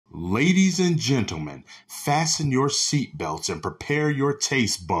Ladies and gentlemen, fasten your seatbelts and prepare your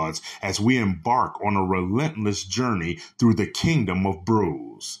taste buds as we embark on a relentless journey through the kingdom of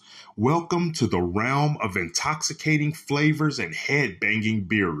brews. Welcome to the realm of intoxicating flavors and head-banging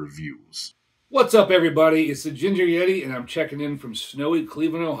beer reviews. What's up, everybody? It's the Ginger Yeti, and I'm checking in from snowy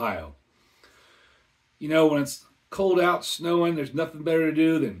Cleveland, Ohio. You know, when it's cold out, snowing, there's nothing better to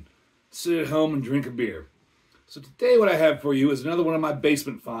do than sit at home and drink a beer. So today what I have for you is another one of my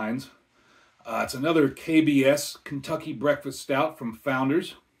basement finds. It's another KBS Kentucky Breakfast Stout from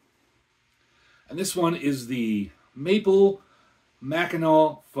Founders. And this one is the Maple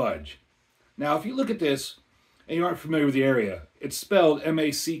Mackinac Fudge. Now, if you look at this and you aren't familiar with the area, it's spelled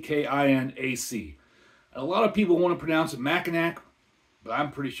M-A-C-K-I-N-A-C. And a lot of people want to pronounce it Mackinac, but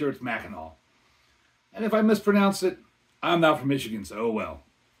I'm pretty sure it's Mackinac. And if I mispronounce it, I'm not from Michigan, so oh well.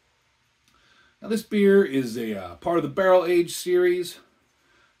 Now this beer is a part of the Barrel Age series.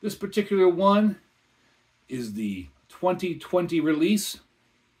 This particular one is the 2020 release.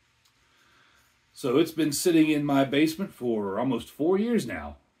 So it's been sitting in my basement for almost 4 years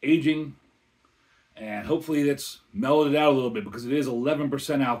now, aging, and hopefully that's mellowed it out a little bit because it is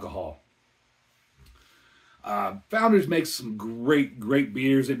 11% alcohol. Founders makes some great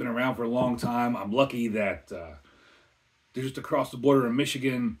beers. They've been around for a long time. I'm lucky that they're just across the border in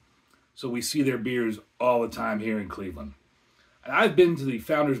Michigan, so we see their beers all the time here in Cleveland. And I've been to the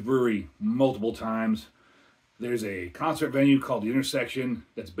Founders Brewery multiple times. There's a concert venue called The Intersection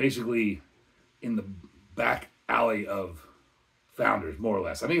that's basically in the back alley of Founders, more or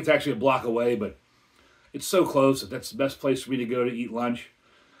less. I think it's actually a block away, but it's so close that that's the best place for me to go to eat lunch.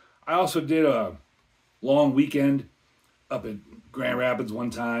 I also did a long weekend up at Grand Rapids one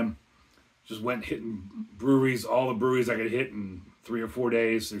time. Just went hitting breweries, all the breweries I could hit in 3 or 4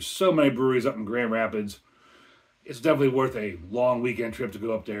 days. There's so many breweries up in Grand Rapids. It's definitely worth a long weekend trip to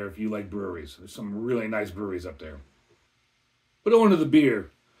go up there if you like breweries. There's some really nice breweries up there. But on to the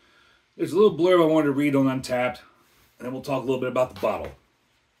beer. There's a little blurb I wanted to read on Untappd, and then we'll talk a little bit about the bottle.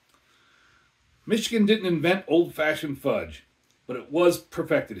 Michigan didn't invent old-fashioned fudge, but it was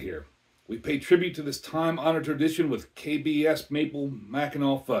perfected here. We pay tribute to this time-honored tradition with KBS Maple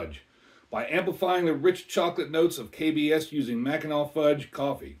Mackinac Fudge by amplifying the rich chocolate notes of KBS using Mackinac Fudge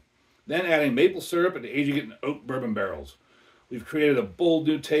coffee, then adding maple syrup and aging it in oak bourbon barrels. We've created a bold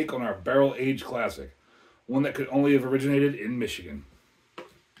new take on our barrel-aged classic, one that could only have originated in Michigan.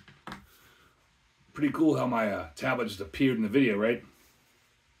 Pretty cool how my tablet just appeared in the video, right?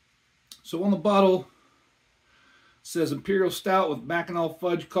 So on the bottle, it says Imperial Stout with Mackinac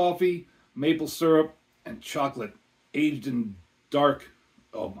Fudge coffee, maple syrup, and chocolate, aged in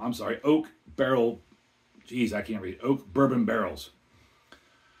oak barrel, oak bourbon barrels.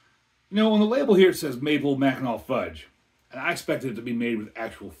 You know, on the label here it says Maple Mackinac Fudge, and I expected it to be made with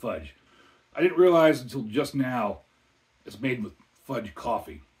actual fudge. I didn't realize until just now it's made with fudge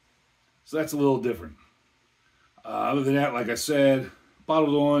coffee. So that's a little different. Other than that, like I said,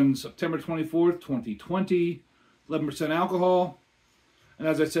 bottled on September 24th, 2020, 11% alcohol. And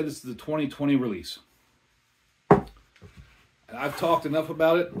as I said, this is the 2020 release. And I've talked enough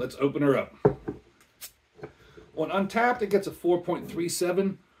about it. Let's open her up. On Untappd, it gets a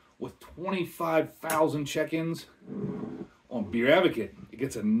 4.37 with 25,000 check-ins. On Beer Advocate, it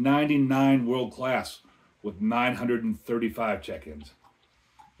gets a 99 world class with 935 check-ins.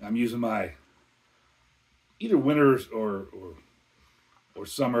 I'm using my either Winters or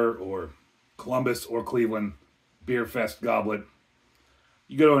Summer or Columbus or Cleveland Beer Fest goblet.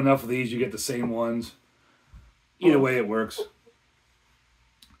 You go to enough of these, you get the same ones. Either way, it works.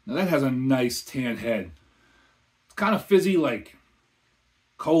 Now that has a nice tan head. It's kind of fizzy like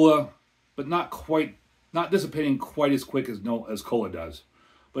cola, but not dissipating quite as quick as cola does.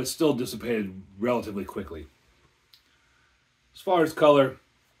 But it's still dissipated relatively quickly. As far as color,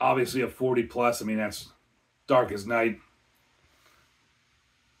 obviously a 40 plus. I mean, that's dark as night.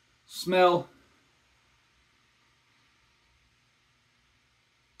 Smell.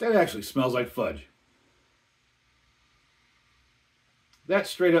 That actually smells like fudge. That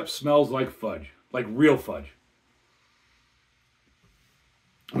straight up smells like fudge. Like real fudge.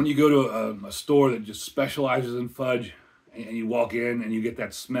 When you go to a store that just specializes in fudge, and you walk in and you get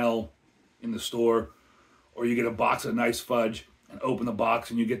that smell in the store, or you get a box of nice fudge, and open the box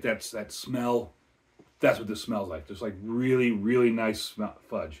and you get that smell. That's what this smells like. Just like really, really nice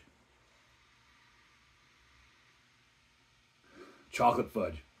fudge. Chocolate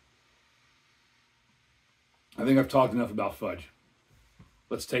fudge. I think I've talked enough about fudge.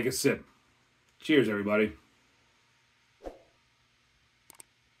 Let's take a sip. Cheers, everybody.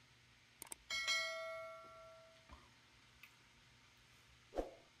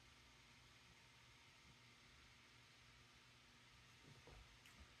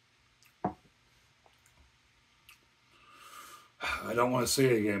 I don't want to say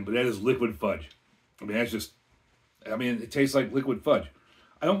it again, but that is liquid fudge. I mean, that's just, I mean, it tastes like liquid fudge.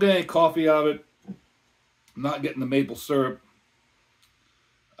 I don't get any coffee out of it. I'm not getting the maple syrup.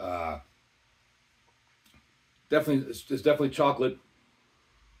 Definitely, it's definitely chocolate.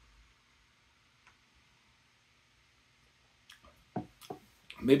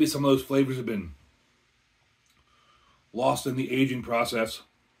 Maybe some of those flavors have been lost in the aging process.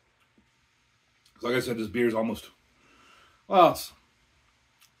 Like I said, this beer is almost, well, it's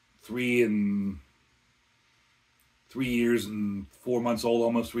 3 years and 4 months old,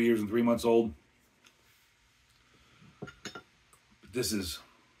 almost 3 years and 3 months old. But this is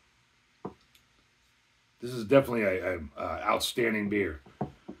definitely a outstanding beer.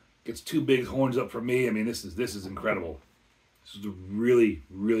 Gets 2 big horns up for me. I mean, this is incredible. This is a really,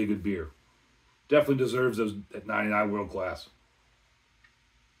 really good beer. Definitely deserves those at 99 world class.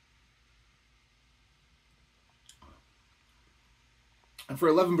 And for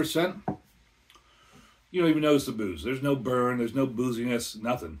 11%, you don't even notice the booze. There's no burn, there's no booziness,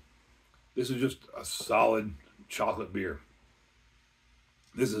 nothing. This is just a solid chocolate beer.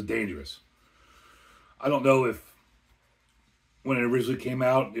 This is dangerous. I don't know if, when it originally came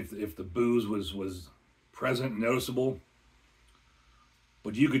out, if the booze was present and noticeable,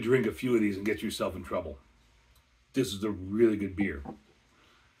 but you could drink a few of these and get yourself in trouble. This is a really good beer.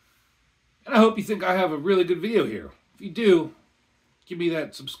 And I hope you think I have a really good video here. If you do, give me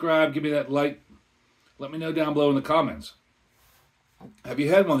that subscribe, give me that like. Let me know down below in the comments. Have you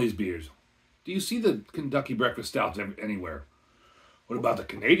had one of these beers? Do you see the Kentucky breakfast stouts anywhere? What about the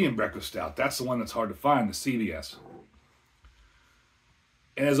Canadian breakfast stout? That's the one that's hard to find, the CBS.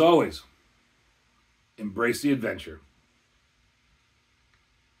 And as always, embrace the adventure.